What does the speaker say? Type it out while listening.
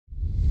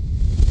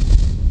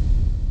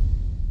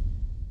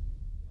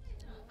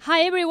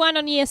Hi everyone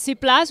on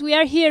ESCplus. We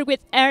are here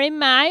with Erin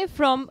Mai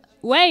from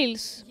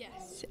Wales.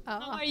 Yes.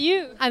 How are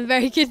you? I'm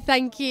very good,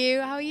 thank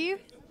you. How are you?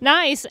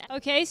 Nice.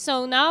 Okay,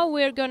 so now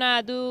we're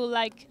gonna do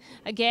like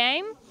a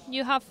game.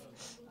 You have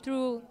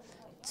to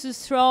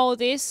throw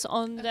this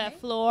on the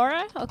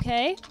floor.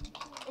 Okay.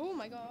 Oh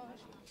my gosh.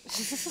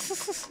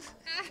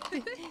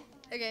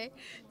 Okay,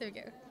 there we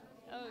go.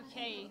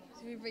 Okay.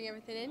 So we bring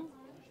everything in.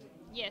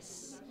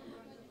 Yes.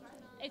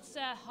 It's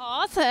a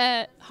heart.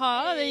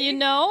 You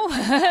know,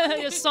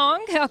 your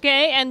song.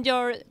 Okay, and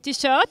your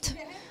T-shirt.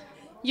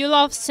 You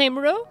love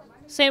Cymru.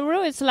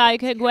 Cymru is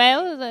like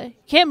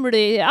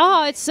Cymru.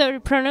 Oh, it's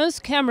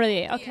pronounced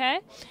Cymru. Okay.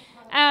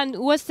 And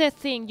what's the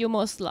thing you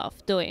most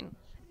love doing?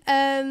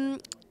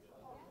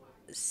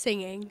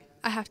 Singing,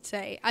 I have to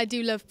say. I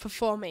do love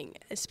performing,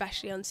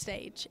 especially on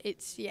stage.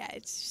 It's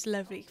just a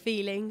lovely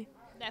feeling.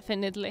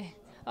 Definitely.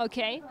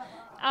 Okay.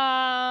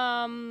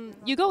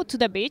 You go to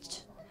the beach.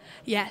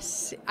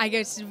 Yes, I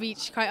go to the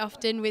beach quite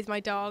often with my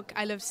dog.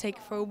 I love to take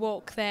her for a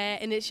walk there,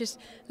 and it's just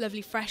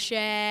lovely fresh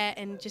air,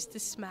 and just the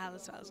smell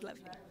as well is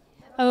lovely.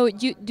 Oh,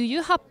 do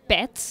you have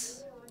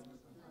pets?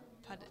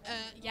 Pardon?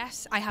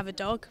 Yes, I have a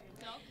dog.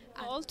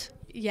 Old?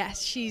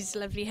 Yes, she's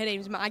lovely. Her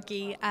name's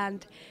Maggie,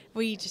 and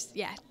we just,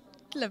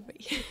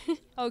 lovely.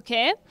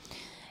 Okay.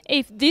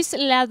 If this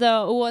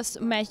leather was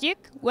magic,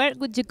 where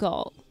would you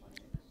go?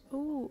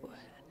 Ooh.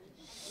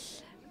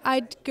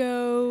 I'd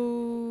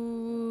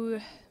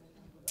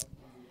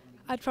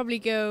probably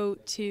go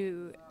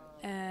to,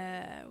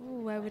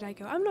 where would I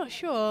go? I'm not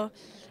sure.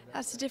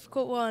 That's a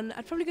difficult one.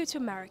 I'd probably go to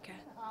America.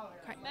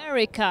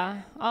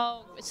 America.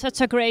 Oh, it's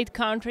such a great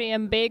country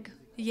and big.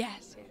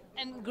 Yes.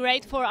 And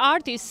great for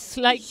artists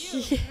like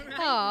you.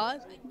 Aw.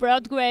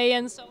 Broadway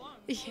and so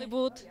on.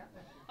 Hollywood.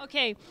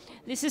 Okay,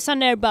 this is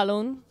an air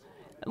balloon.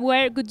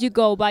 Where could you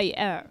go by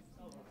air?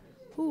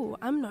 Ooh,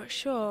 I'm not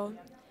sure.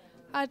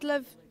 I'd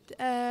love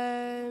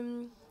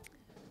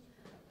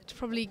to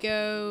probably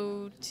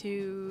go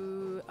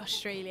to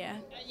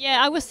Australia.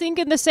 Yeah, I was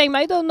thinking the same.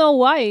 I don't know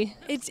why.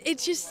 It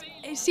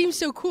seems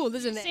so cool,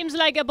 doesn't it? Seems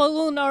like a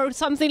balloon or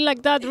something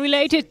like that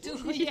related to.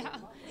 Yeah,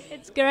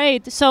 it's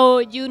great. So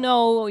you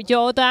know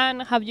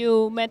Jordan? Have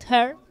you met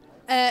her?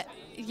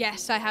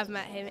 Yes, I have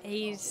met him.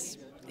 He's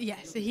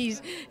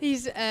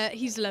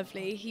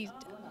lovely. He's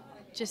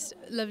just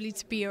lovely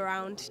to be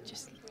around.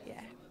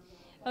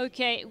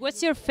 Okay,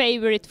 what's your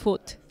favorite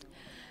food?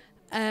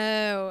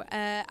 Oh,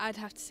 I'd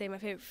have to say my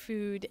favorite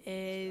food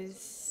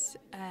is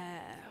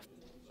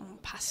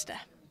pasta.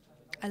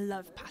 I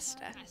love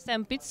pasta. Pasta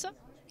and pizza?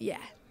 Yeah.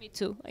 Me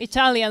too.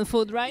 Italian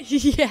food, right?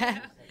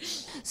 Yeah.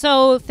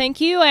 So thank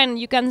you, and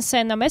you can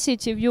send a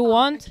message if you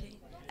want.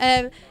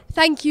 Okay.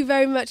 Thank you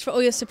very much for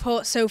all your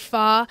support so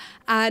far,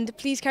 and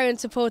please carry on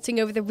supporting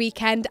over the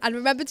weekend, and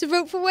remember to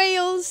vote for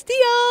Wales.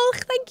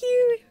 Diolch. Thank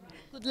you.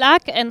 Good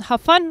luck and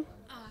have fun.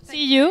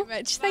 See you. Very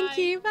much. Thank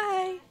you.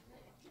 Bye.